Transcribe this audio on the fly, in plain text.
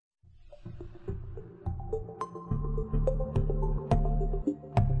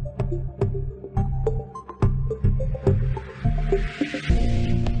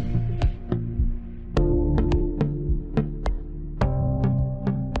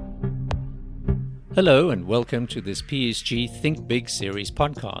Hello and welcome to this PSG Think Big Series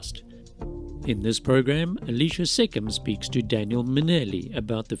podcast. In this program, Alicia Seckham speaks to Daniel Manelli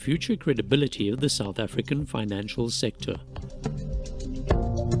about the future credibility of the South African financial sector.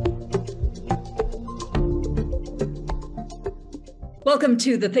 Welcome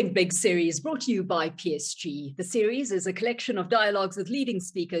to the Think Big series, brought to you by PSG. The series is a collection of dialogues with leading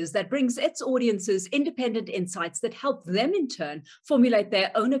speakers that brings its audiences independent insights that help them in turn formulate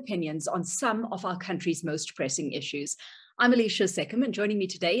their own opinions on some of our country's most pressing issues. I'm Alicia Seckham, and joining me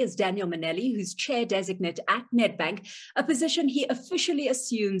today is Daniel Manelli, who's chair designate at Nedbank, a position he officially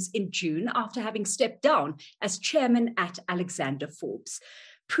assumes in June after having stepped down as chairman at Alexander Forbes.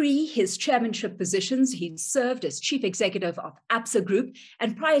 Pre his chairmanship positions, he served as chief executive of Absa Group,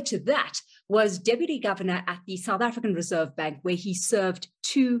 and prior to that was deputy governor at the South African Reserve Bank, where he served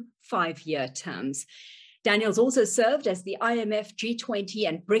 2 5-year terms. Daniel's also served as the IMF, G20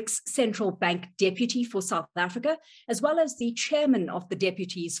 and BRICS Central Bank Deputy for South Africa, as well as the chairman of the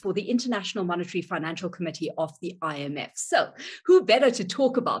deputies for the International Monetary Financial Committee of the IMF. So who better to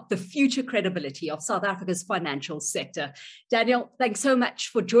talk about the future credibility of South Africa's financial sector? Daniel, thanks so much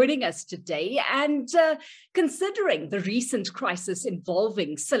for joining us today. And considering the recent crisis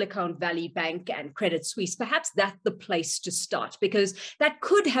involving Silicon Valley Bank and Credit Suisse, perhaps that's the place to start, because that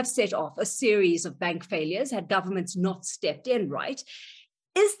could have set off a series of bank failures had governments not stepped in, right?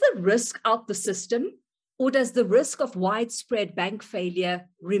 Is the risk out the system, or does the risk of widespread bank failure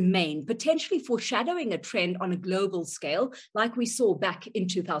remain, potentially foreshadowing a trend on a global scale like we saw back in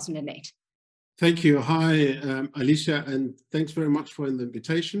 2008? Thank you. Hi, Alicia, and thanks very much for the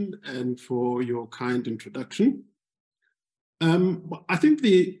invitation and for your kind introduction. I think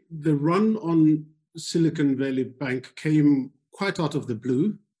the run on Silicon Valley Bank came quite out of the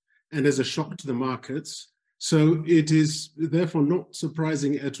blue and as a shock to the markets. So it is therefore not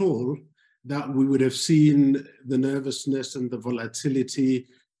surprising at all that we would have seen the nervousness and the volatility,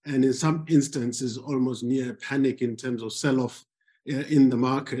 and in some instances almost near panic in terms of sell-off in the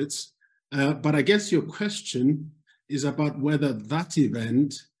markets. But I guess your question is about whether that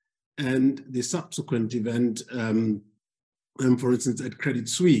event and the subsequent event, for instance, at Credit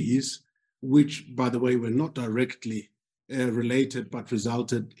Suisse, which, by the way, were not directly related, but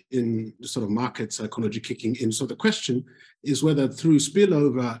resulted in sort of market psychology kicking in. So the question is whether through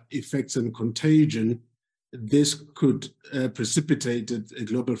spillover effects and contagion, this could precipitate a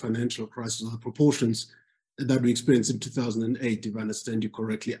global financial crisis of the proportions that we experienced in 2008, if I understand you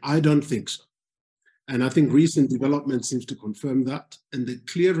correctly. I don't think so. And I think recent development seems to confirm that. And the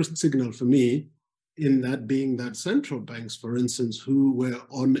clearest signal for me in that being that central banks, for instance, who were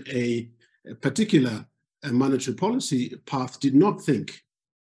on a particular monetary policy path did not think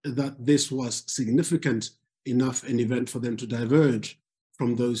that this was significant enough an event for them to diverge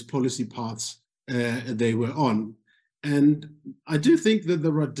from those policy paths they were on. And I do think that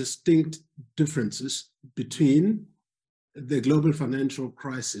there are distinct differences between the global financial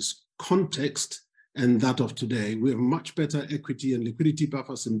crisis context and that of today. We have much better equity and liquidity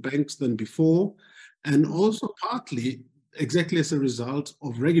buffers in banks than before, and also partly exactly as a result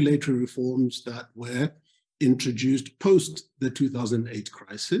of regulatory reforms that were introduced post the 2008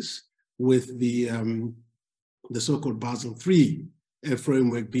 crisis, with the so-called Basel III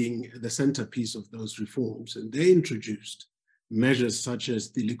framework being the centerpiece of those reforms. And they introduced measures such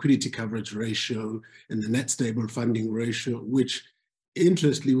as the liquidity coverage ratio and the net stable funding ratio, which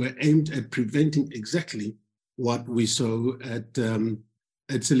interestingly were aimed at preventing exactly what we saw at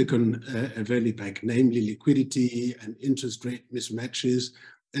Silicon Valley Bank, namely liquidity and interest rate mismatches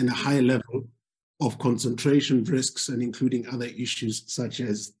and a high level of concentration risks, and including other issues such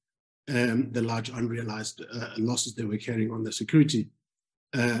as the large unrealized losses they were carrying on the security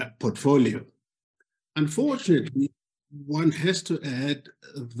portfolio. Unfortunately, one has to add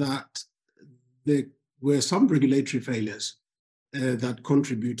that there were some regulatory failures that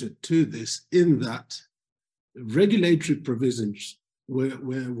contributed to this, in that regulatory provisions were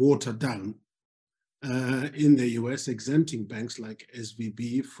watered down in the US, exempting banks like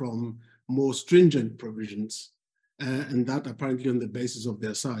SVB from more stringent provisions, and that apparently on the basis of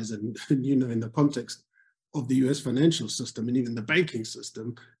their size. And you know, in the context of the US financial system and even the banking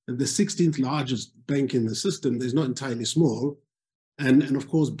system, the 16th largest bank in the system is not entirely small. And of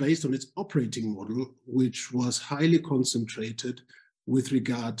course, based on its operating model, which was highly concentrated with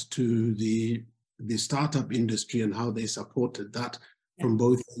regard to the startup industry and how they supported that from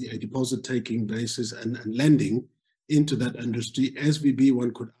both a deposit-taking basis and lending into that industry. SVB,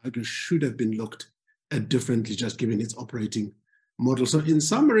 one could argue, should have been looked at differently, just given its operating model. So in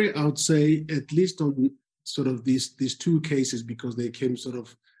summary, I would say, at least on sort of these two cases, because they came sort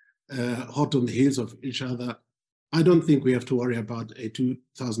of hot on the heels of each other. I don't think we have to worry about a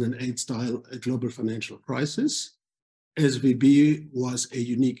 2008 style global financial crisis. SVB was a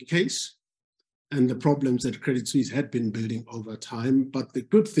unique case, and the problems that Credit Suisse had been building over time. But the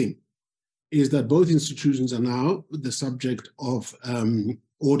good thing is that both institutions are now the subject of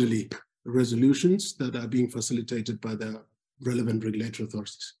orderly resolutions that are being facilitated by the relevant regulatory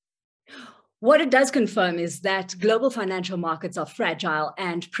authorities. What it does confirm is that global financial markets are fragile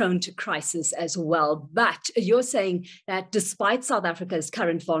and prone to crisis as well. But you're saying that despite South Africa's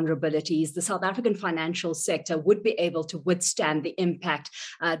current vulnerabilities, the South African financial sector would be able to withstand the impact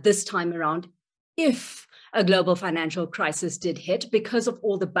this time around if a global financial crisis did hit, because of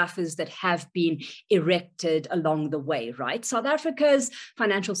all the buffers that have been erected along the way, right? South Africa's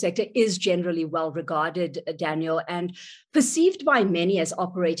financial sector is generally well regarded, Daniel, and perceived by many as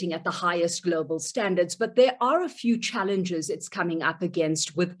operating at the highest global standards. But there are a few challenges it's coming up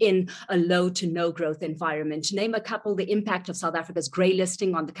against within a low to no growth environment. To name a couple: the impact of South Africa's grey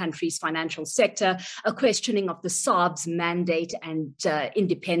listing on the country's financial sector, a questioning of the SARB's mandate and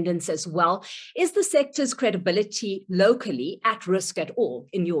independence as well. Is the sector's credibility locally at risk at all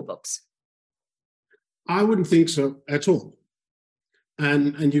in your books? I wouldn't think so at all.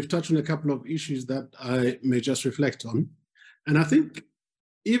 And you've touched on a couple of issues that I may just reflect on. And I think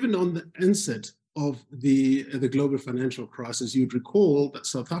even on the onset of the global financial crisis, you'd recall that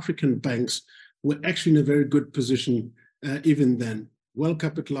South African banks were actually in a very good position even then, well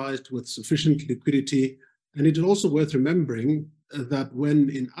capitalized with sufficient liquidity. And it is also worth remembering that when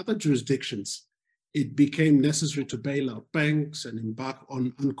in other jurisdictions, it became necessary to bail out banks and embark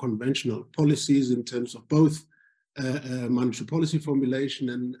on unconventional policies in terms of both monetary policy formulation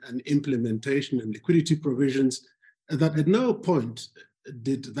and implementation and liquidity provisions, that at no point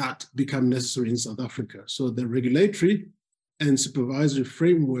did that become necessary in South Africa. So the regulatory and supervisory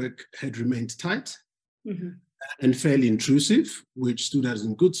framework had remained tight and fairly intrusive, which stood us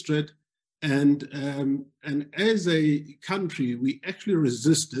in good stead. And as a country, we actually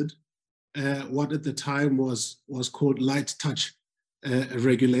resisted what at the time was called light touch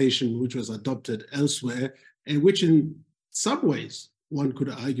regulation, which was adopted elsewhere, and which in some ways one could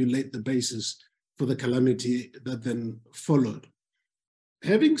argue laid the basis for the calamity that then followed.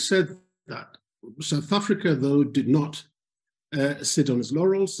 Having said that, South Africa, though, did not sit on its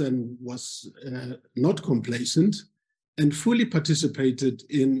laurels and was not complacent, and fully participated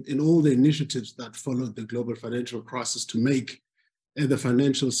in all the initiatives that followed the global financial crisis to make the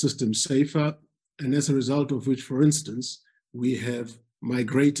financial system safer, and as a result of which, for instance, we have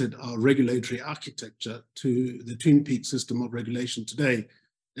migrated our regulatory architecture to the Twin Peaks system of regulation today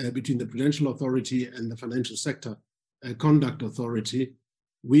between the Prudential Authority and the Financial Sector Conduct Authority.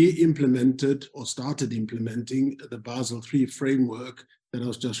 We implemented or started implementing the Basel III framework that I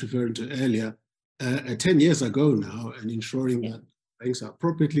was just referring to earlier 10 years ago now, and ensuring that banks are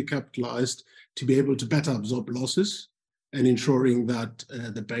appropriately capitalized to be able to better absorb losses, and ensuring that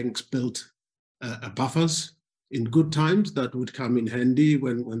the banks built buffers in good times that would come in handy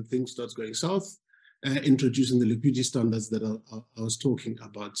when things start going south, introducing the liquidity standards that I was talking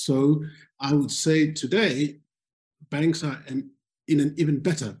about. So I would say today, banks are in an even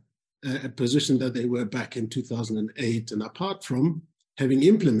better position than they were back in 2008. And apart from having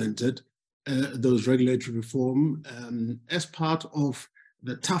implemented those regulatory reform as part of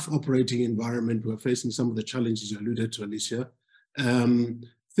the tough operating environment we're facing, some of the challenges you alluded to, Alicia,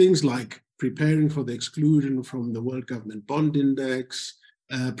 things like preparing for the exclusion from the World Government Bond Index,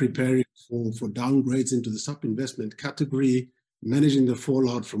 preparing for downgrades into the sub-investment category, managing the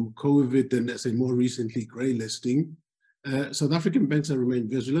fallout from COVID, and as a more recently grey listing. South African banks have remained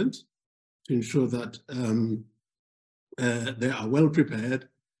vigilant to ensure that they are well prepared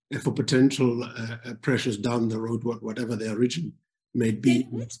for potential pressures down the road, whatever their origin may be.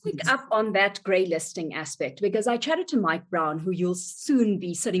 Let's pick up on that grey listing aspect, because I chatted to Mike Brown, who you'll soon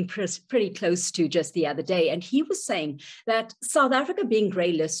be sitting pretty close to, just the other day, and he was saying that South Africa being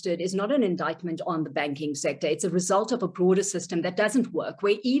grey listed is not an indictment on the banking sector. It's a result of a broader system that doesn't work,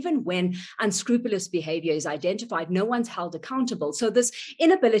 where even when unscrupulous behavior is identified, no one's held accountable. So this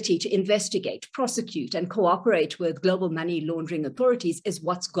inability to investigate, prosecute, and cooperate with global money laundering authorities is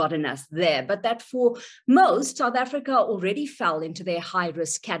what's gotten us there. But that for most, South Africa already fell into their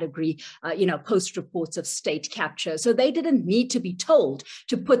high-risk category, post reports of state capture. So they didn't need to be told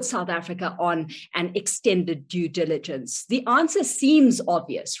to put South Africa on an extended due diligence. The answer seems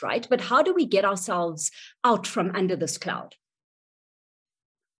obvious, right? But how do we get ourselves out from under this cloud?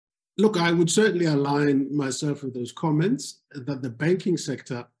 Look, I would certainly align myself with those comments that the banking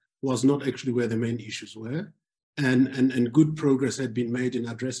sector was not actually where the main issues were. and good progress had been made in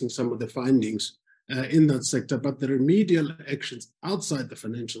addressing some of the findings in that sector, but the remedial actions outside the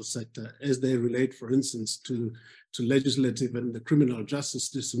financial sector, as they relate, for instance, to legislative and the criminal justice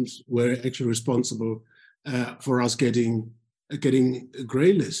systems, were actually responsible for us getting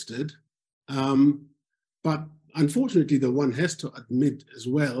grey listed. But unfortunately, the one has to admit as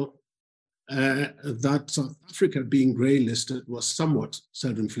well that South Africa being grey listed was somewhat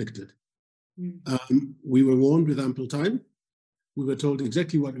self-inflicted. We were warned with ample time. We were told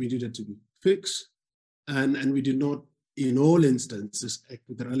exactly what we needed to fix, and we did not, in all instances, act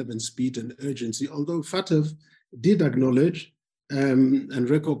with the relevant speed and urgency, although FATF did acknowledge and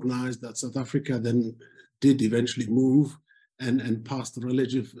recognize that South Africa then did eventually move and pass the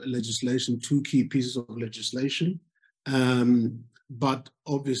relative legislation, two key pieces of legislation. But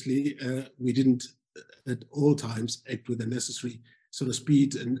obviously, we didn't at all times act with the necessary sort of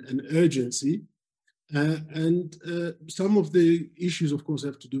speed and urgency. Some of the issues, of course,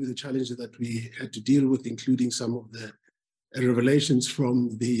 have to do with the challenges that we had to deal with, including some of the revelations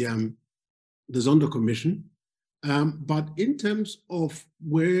from the Zondo Commission. But in terms of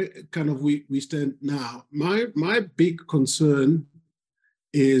where kind of we stand now, my big concern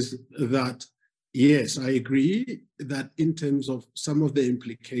is that, yes, I agree that in terms of some of the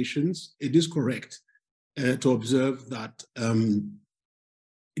implications, it is correct to observe that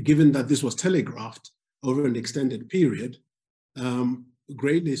given that this was telegraphed over an extended period,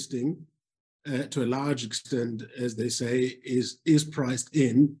 grey listing to a large extent, as they say, is priced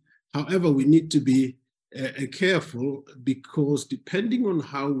in. However, we need to be careful, because depending on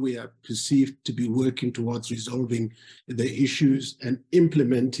how we are perceived to be working towards resolving the issues and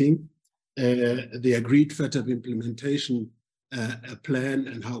implementing the agreed FATF implementation plan,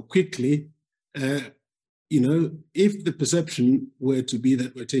 and how quickly, if the perception were to be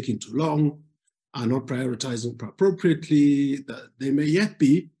that we're taking too long, are not prioritizing appropriately, that there may yet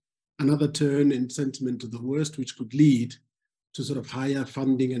be another turn in sentiment to the worst, which could lead to sort of higher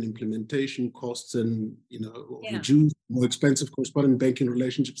funding and implementation costs, and reduce more expensive correspondent banking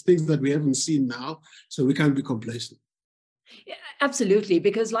relationships, things that we haven't seen now, so we can't be complacent. Yeah, absolutely,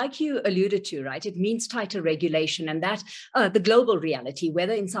 because like you alluded to, right, it means tighter regulation, and that the global reality,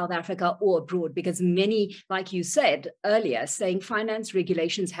 whether in South Africa or abroad, because many, like you said earlier, saying finance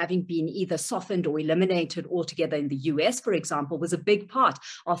regulations having been either softened or eliminated altogether in the US, for example, was a big part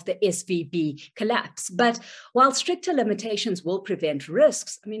of the SVB collapse. But while stricter limitations will prevent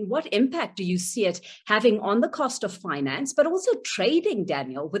risks, I mean, what impact do you see it having on the cost of finance, but also trading,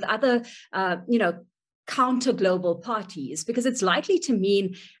 Daniel, with other, counter global parties, because it's likely to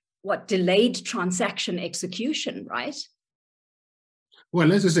mean delayed transaction execution, right?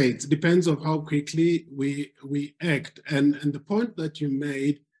 Well, as I say, it depends on how quickly we act. And the point that you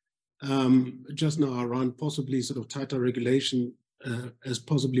made just now around possibly sort of tighter regulation as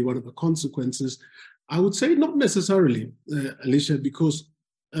possibly one of the consequences, I would say not necessarily, Alicia, because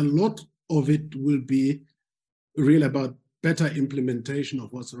a lot of it will be real about better implementation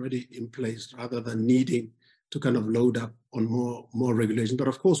of what's already in place, rather than needing to kind of load up on more regulation. But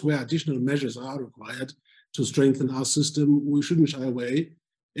of course, where additional measures are required to strengthen our system, we shouldn't shy away,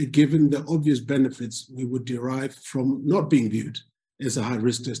 given the obvious benefits we would derive from not being viewed as a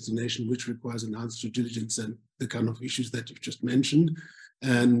high-risk destination, which requires enhanced due diligence and the kind of issues that you've just mentioned,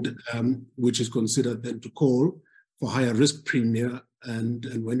 and which is considered then to call for higher risk premia, and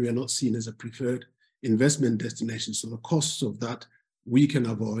when we are not seen as a preferred investment destination. So the costs of that we can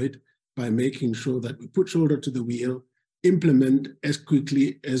avoid by making sure that we put shoulder to the wheel, implement as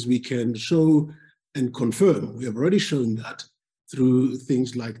quickly as we can, show and confirm. We have already shown that through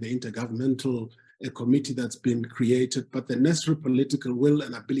things like the intergovernmental committee that's been created, but the necessary political will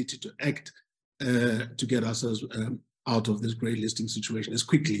and ability to act to get ourselves out of this grey listing situation as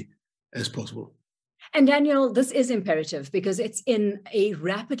quickly as possible. And Daniel, this is imperative, because it's in a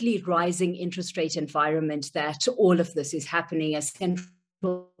rapidly rising interest rate environment that all of this is happening as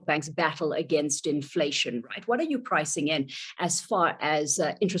central banks battle against inflation, right? What are you pricing in as far as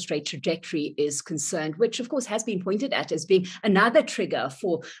interest rate trajectory is concerned, which of course has been pointed at as being another trigger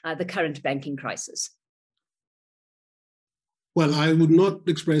for the current banking crisis? Well, I would not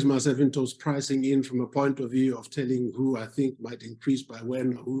express myself into pricing in from a point of view of telling who I think might increase by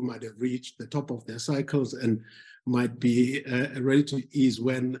when, or who might have reached the top of their cycles and might be ready to ease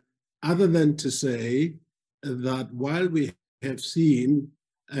when, other than to say that while we have seen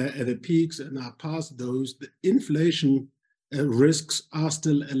at the peaks and are past those, the inflation risks are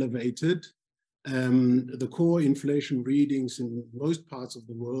still elevated. The core inflation readings in most parts of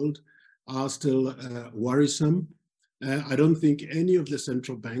the world are still worrisome. I don't think any of the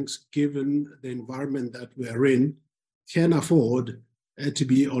central banks, given the environment that we're in, can afford to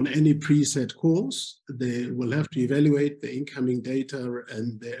be on any preset course. They will have to evaluate the incoming data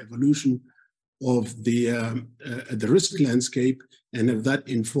and the evolution of the risk landscape, and have that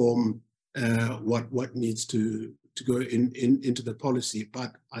inform what needs to go into the policy.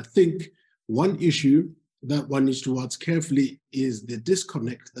 But I think one issue that one needs to watch carefully is the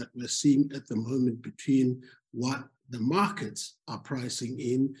disconnect that we're seeing at the moment between what the markets are pricing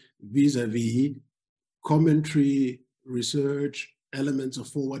in vis-a-vis commentary, research, elements of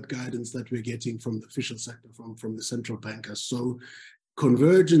forward guidance that we're getting from the official sector, from the central bankers. So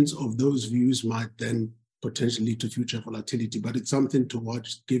convergence of those views might then potentially lead to future volatility, but it's something to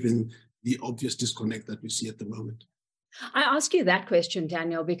watch given the obvious disconnect that we see at the moment. I ask you that question,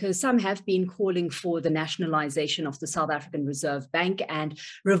 Daniel, because some have been calling for the nationalization of the South African Reserve Bank and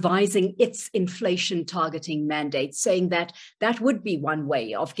revising its inflation targeting mandate, saying that that would be one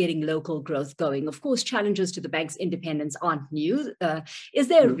way of getting local growth going. Of course, challenges to the bank's independence aren't new. Is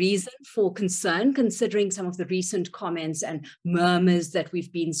there a reason for concern, considering some of the recent comments and murmurs that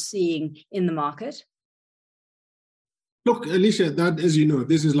we've been seeing in the market? Look, Alicia, that, as you know,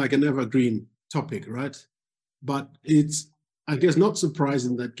 this is like an evergreen topic, right? But it's, I guess, not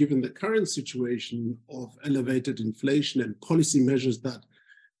surprising that given the current situation of elevated inflation and policy measures that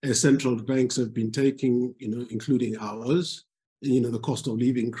central banks have been taking, including ours, the cost of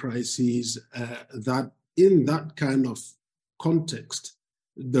living crises, that in that kind of context,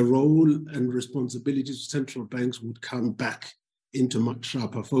 the role and responsibilities of central banks would come back into much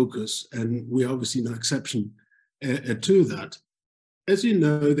sharper focus. And we're obviously no exception to that. As you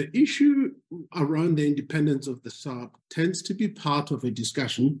know, the issue around the independence of the SARB tends to be part of a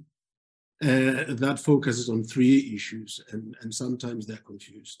discussion that focuses on three issues, and sometimes they're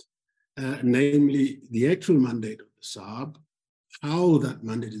confused. Namely, the actual mandate of the SARB, how that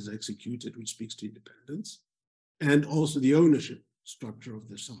mandate is executed, which speaks to independence, and also the ownership structure of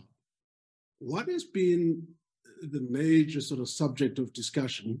the SARB. What has been the major sort of subject of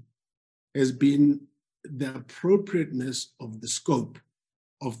discussion has been the appropriateness of the scope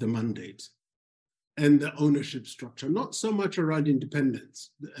of the mandate and the ownership structure, not so much around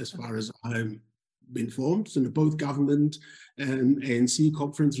independence, as far as I'm informed. So both government and ANC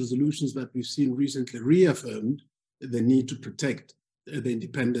conference resolutions that we've seen recently reaffirmed the need to protect the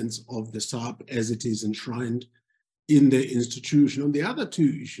independence of the SARB as it is enshrined in the institution. On the other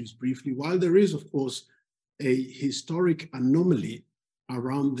two issues, briefly, while there is, of course, a historic anomaly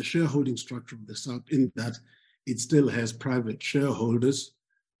around the shareholding structure of the SARB in that it still has private shareholders.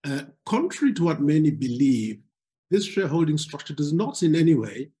 Contrary to what many believe, this shareholding structure does not in any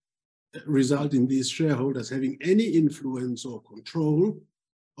way result in these shareholders having any influence or control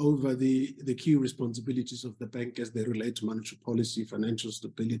over the key responsibilities of the bank as they relate to monetary policy, financial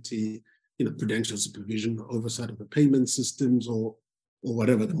stability, prudential supervision, oversight of the payment systems, or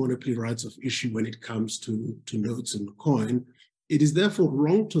whatever the monopoly rights of issue when it comes to notes and coin. It is therefore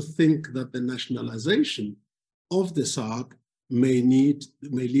wrong to think that the nationalization of the SARB may lead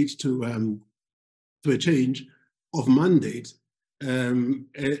to a change of mandate,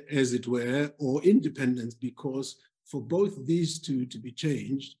 as it were, or independence, because for both these two to be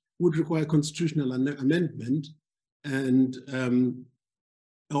changed would require constitutional amendment, and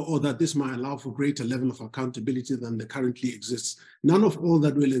or that this might allow for greater level of accountability than there currently exists. None of all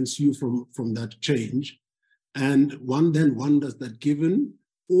that will ensue from that change. And one then wonders that given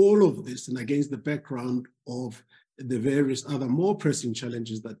all of this, and against the background of the various other more pressing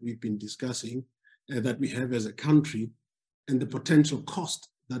challenges that we've been discussing, that we have as a country, and the potential cost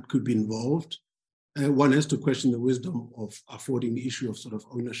that could be involved, one has to question the wisdom of affording the issue of sort of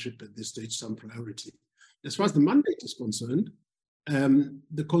ownership at this stage some priority. As far as the mandate is concerned,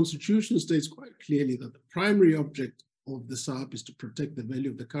 the Constitution states quite clearly that the primary object of the SARB is to protect the value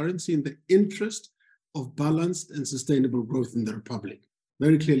of the currency in the interest of balanced and sustainable growth in the Republic.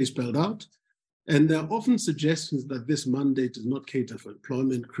 Very clearly spelled out. And there are often suggestions that this mandate does not cater for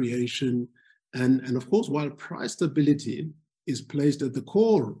employment creation. And of course, while price stability is placed at the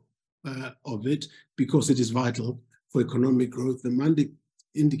core of it because it is vital for economic growth, the mandate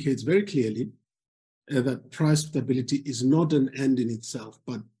indicates very clearly that price stability is not an end in itself,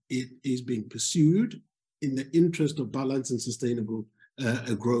 but it is being pursued in the interest of balanced and sustainable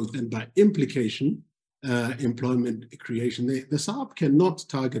growth. And by implication, employment creation. The SARB cannot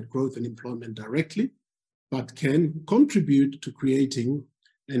target growth and employment directly, but can contribute to creating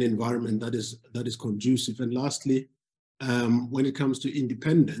an environment that is conducive. And lastly, when it comes to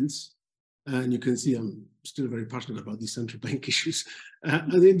independence, and you can see I'm still very passionate about these central bank issues,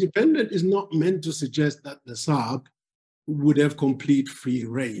 the independent is not meant to suggest that the SARB would have complete free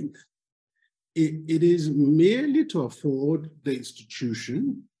rein. It is merely to afford the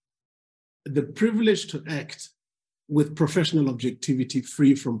institution the privilege to act with professional objectivity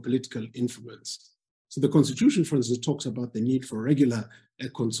free from political influence. So the Constitution, for instance, talks about the need for regular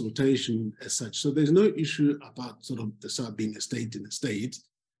consultation as such. So there's no issue about sort of the SARB being a state in a state.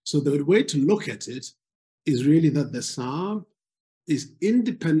 So the way to look at it is really that the SARB is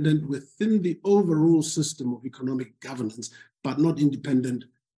independent within the overall system of economic governance, but not independent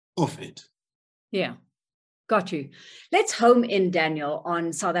of it. Yeah. Got you. Let's home in, Daniel,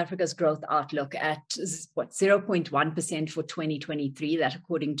 on South Africa's growth outlook at what, 0.1% for 2023, that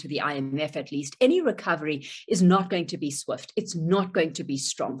according to the IMF at least. Any recovery is not going to be swift. It's not going to be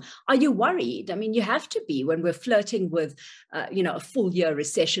strong. Are you worried? I mean, you have to be when we're flirting with, a full year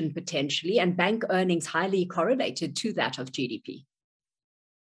recession potentially, and bank earnings highly correlated to that of GDP.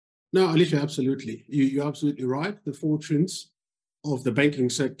 No, Alicia, absolutely. You're absolutely right. The fortunes of the banking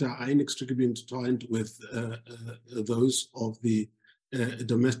sector are inextricably intertwined with those of the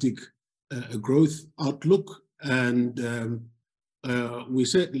domestic growth outlook. And we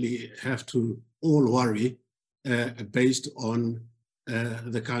certainly have to all worry based on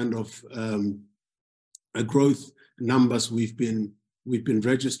the kind of growth numbers we've been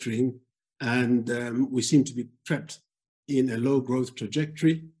registering. And we seem to be trapped in a low growth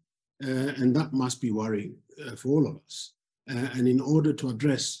trajectory. And that must be worrying for all of us. And in order to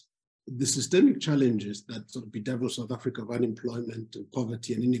address the systemic challenges that sort of bedevil South Africa of unemployment and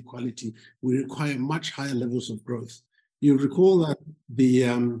poverty and inequality, we require much higher levels of growth. You'll recall that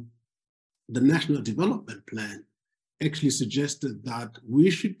the National Development Plan actually suggested that we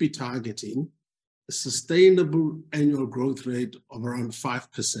should be targeting a sustainable annual growth rate of around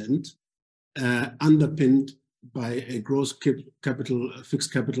 5%, underpinned by a gross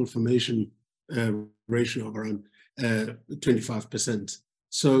fixed capital formation ratio of around 25%.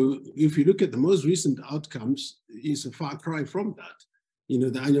 So if you look at the most recent outcomes, it's a far cry from that.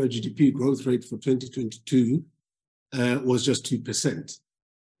 The annual GDP growth rate for 2022 was just 2%,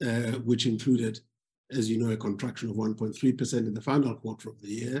 which included, as you know, a contraction of 1.3% in the final quarter of the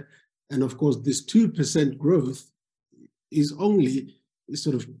year. And of course, this 2% growth is only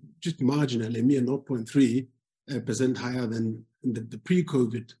sort of just marginal, a mere 0.3% higher than the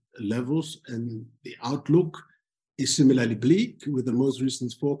pre-COVID levels, and the outlook is similarly bleak, with the most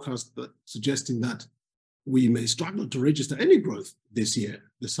recent forecast suggesting that we may struggle to register any growth this year.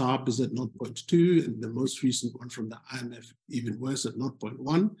 The SARB is at 0.2, and the most recent one from the IMF even worse at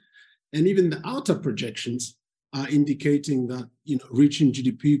 0.1. And even the outer projections are indicating that reaching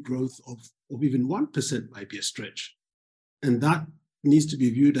GDP growth of even 1% might be a stretch. And that needs to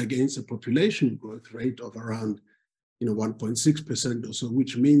be viewed against a population growth rate of around 1.6% or so,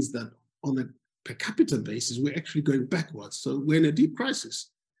 which means that on a per capita basis, we're actually going backwards. So we're in a deep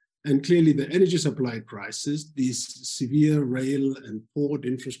crisis. And clearly the energy supply crisis, these severe rail and port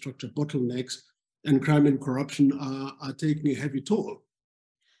infrastructure bottlenecks, and crime and corruption are taking a heavy toll.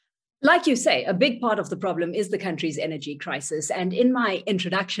 Like you say, a big part of the problem is the country's energy crisis. And in my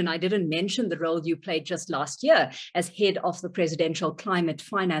introduction, I didn't mention the role you played just last year as head of the Presidential Climate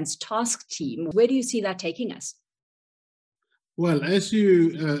Finance Task Team. Where do you see that taking us? Well, as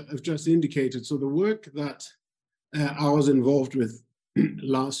you have just indicated, so the work that I was involved with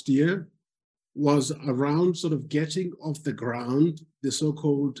last year was around sort of getting off the ground the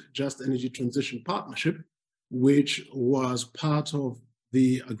so-called Just Energy Transition Partnership, which was part of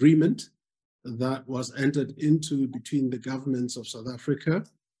the agreement that was entered into between the governments of South Africa,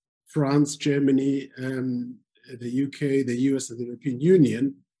 France, Germany, the UK, the US, and the European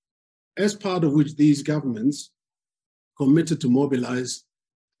Union, as part of which these governments committed to mobilize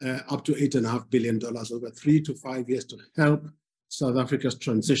up to $8.5 billion over 3 to 5 years to help South Africa's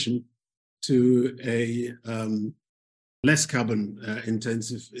transition to a less carbon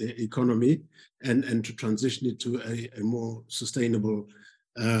intensive economy and to transition it to a more sustainable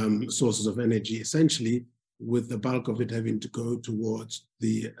sources of energy, essentially with the bulk of it having to go towards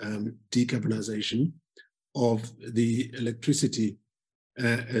the decarbonization of the electricity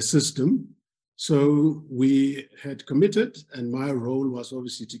system. So we had committed, and my role was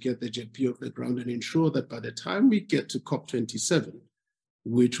obviously to get the JP off the ground and ensure that by the time we get to COP27,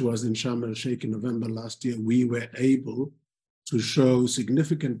 which was in Sharm el-Sheikh in November last year, we were able to show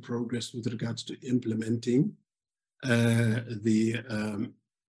significant progress with regards to implementing the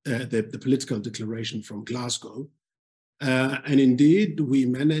political declaration from Glasgow. And indeed, we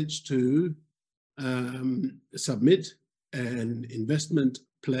managed to submit an investment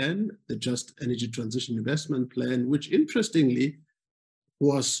plan, the Just Energy Transition Investment Plan, which interestingly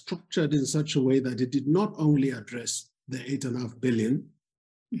was structured in such a way that it did not only address the 8.5 billion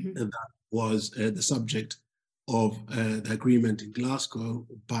that was the subject of the agreement in Glasgow,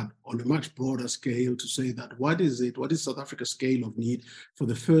 but on a much broader scale to say that what is South Africa's scale of need for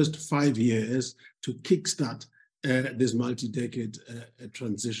the first 5 years to kickstart this multi-decade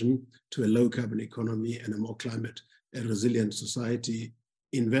transition to a low-carbon economy and a more climate-resilient society,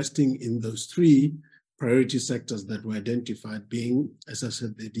 investing in those three priority sectors that were identified being, as I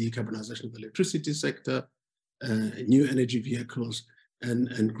said, the decarbonization of the electricity sector, new energy vehicles,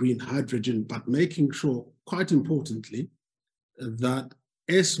 and green hydrogen, but making sure, quite importantly, that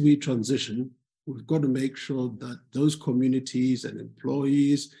as we transition, we've got to make sure that those communities and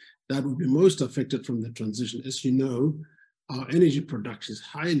employees that will be most affected from the transition, as you know, our energy production is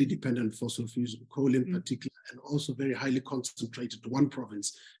highly dependent on fossil fuels, coal in particular, and also very highly concentrated to one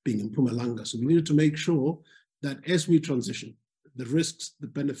province, being in Mpumalanga. So we need to make sure that as we transition, the risks, the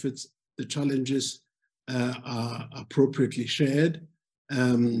benefits, the challenges are appropriately shared,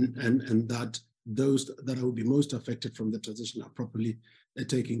 and that those that will be most affected from the transition are properly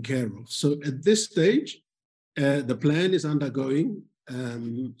taken care of. So at this stage, the plan is undergoing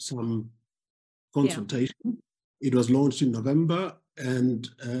some consultation. Yeah. It was launched in November, and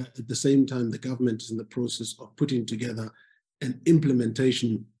at the same time, the government is in the process of putting together an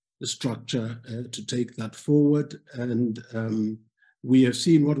implementation structure to take that forward. And we have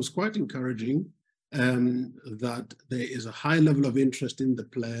seen what was quite encouraging, that there is a high level of interest in the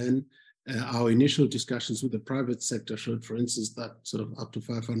plan. Our initial discussions with the private sector showed, for instance, that sort of up to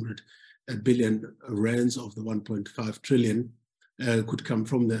 500 billion rands of the 1.5 trillion could come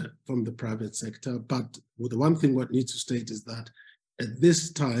from the private sector. But the one thing what needs to state is that at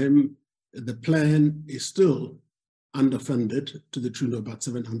this time, the plan is still underfunded to the tune of about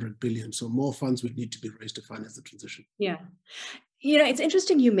 700 billion. So more funds would need to be raised to finance the transition. Yeah. You know, it's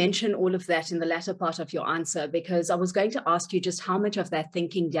interesting you mention all of that in the latter part of your answer, because I was going to ask you just how much of that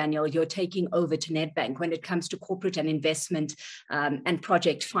thinking, Daniel, you're taking over to Nedbank when it comes to corporate and investment and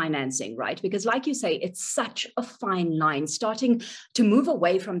project financing, right? Because like you say, it's such a fine line, starting to move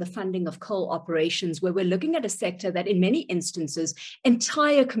away from the funding of coal operations, where we're looking at a sector that in many instances,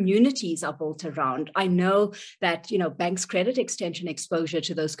 entire communities are built around. I know that, you know, banks' credit extension exposure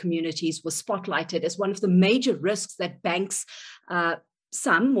to those communities was spotlighted as one of the major risks that banks,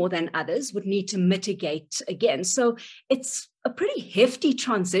 some more than others, would need to mitigate against. So it's a pretty hefty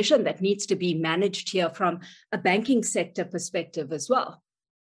transition that needs to be managed here from a banking sector perspective as well.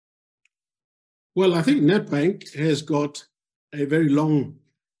 Well, I think Nedbank has got a very long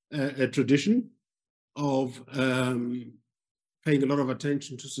tradition of paying a lot of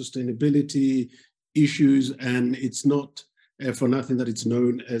attention to sustainability issues, and it's not for nothing that it's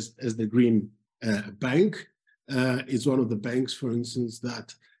known as the Green Bank. It's one of the banks, for instance,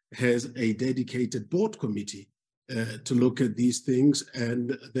 that has a dedicated board committee to look at these things,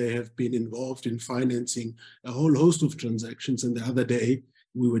 and they have been involved in financing a whole host of transactions. And the other day,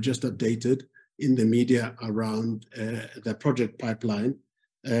 we were just updated in the media around the project pipeline.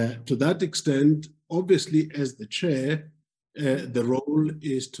 To that extent, obviously, as the chair, the role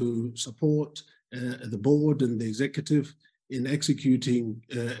is to support the board and the executive in executing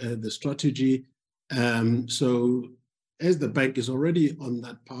the strategy. So as the bank is already on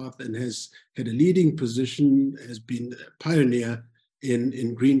that path and has had a leading position, has been a pioneer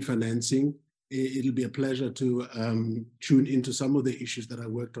in green financing, it'll be a pleasure to tune into some of the issues that I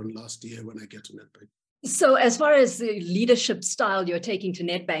worked on last year when I get to Nedbank. So as far as the leadership style you're taking to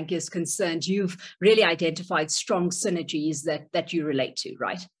Nedbank is concerned, you've really identified strong synergies that you relate to,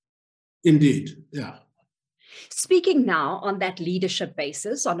 right? Indeed, yeah. Speaking now on that leadership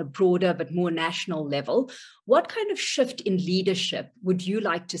basis, on a broader but more national level, what kind of shift in leadership would you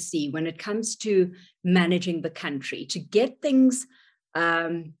like to see when it comes to managing the country, to get things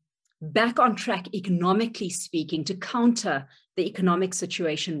back on track economically speaking, to counter the economic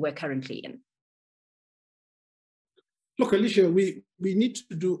situation we're currently in? Look, Alicia, we need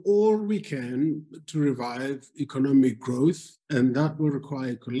to do all we can to revive economic growth, and that will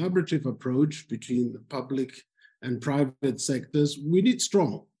require a collaborative approach between the public and private sectors. We need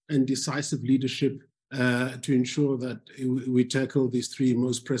strong and decisive leadership to ensure that we tackle these three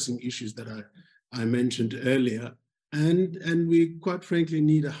most pressing issues that I mentioned earlier. And we, quite frankly,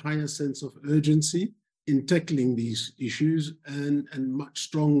 need a higher sense of urgency in tackling these issues, and much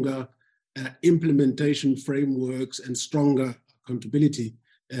stronger implementation frameworks and stronger accountability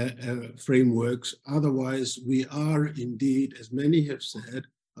frameworks. Otherwise, we are indeed, as many have said,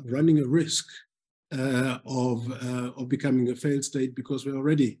 running a risk of becoming a failed state because we're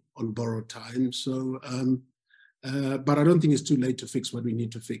already on borrowed time. So, but I don't think it's too late to fix what we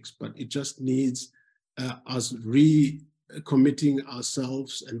need to fix, but it just needs us recommitting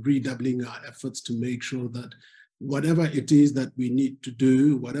ourselves and redoubling our efforts to make sure that whatever it is that we need to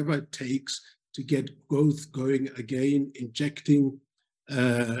do, whatever it takes to get growth going again, injecting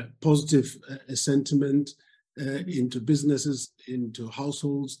positive sentiment into businesses, into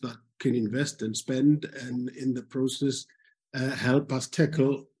households that can invest and spend, and in the process help us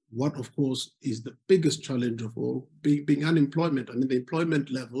tackle what, of course, is the biggest challenge of all, being unemployment. I mean, the employment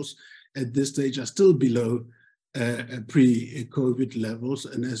levels at this stage are still below pre-COVID levels,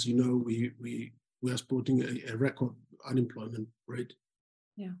 and as you know, we are sporting a record unemployment rate.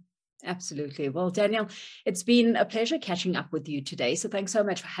 Yeah. Absolutely. Well, Daniel, it's been a pleasure catching up with you today. So thanks so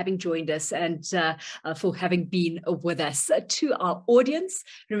much for having joined us and for having been with us. To our audience,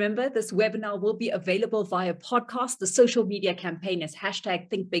 remember this webinar will be available via podcast. The social media campaign is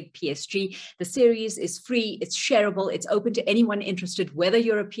 #ThinkBigPSG. The series is free, it's shareable, it's open to anyone interested, whether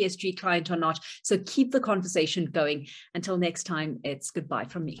you're a PSG client or not. So keep the conversation going. Until next time, it's goodbye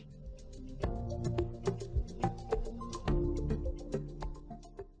from me.